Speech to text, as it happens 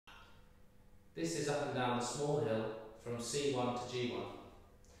This is up and down the small hill from C1 to G1.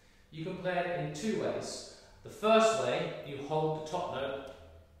 You can play it in two ways. The first way, you hold the top note,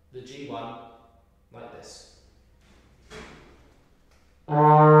 the G1, like this. Imagine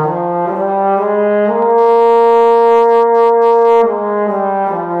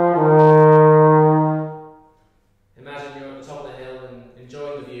you're at the top of the hill and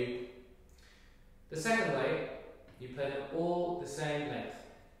enjoying the view. The second way, you play them all the same length.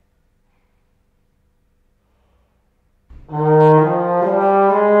 The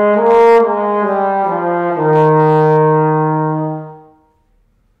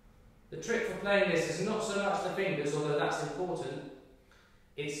trick for playing this is not so much the fingers, although that's important.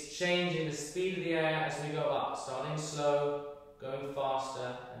 It's changing the speed of the air as we go up, starting slow, going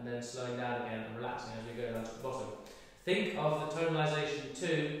faster, and then slowing down again and relaxing as we go down to the bottom. Think of the tonalization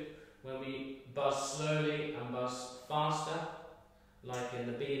too, when we buzz slowly and buzz faster, like in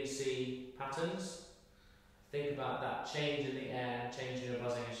the B and C patterns. Think about that change in the air, change in your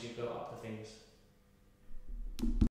buzzing as you go up the fingers.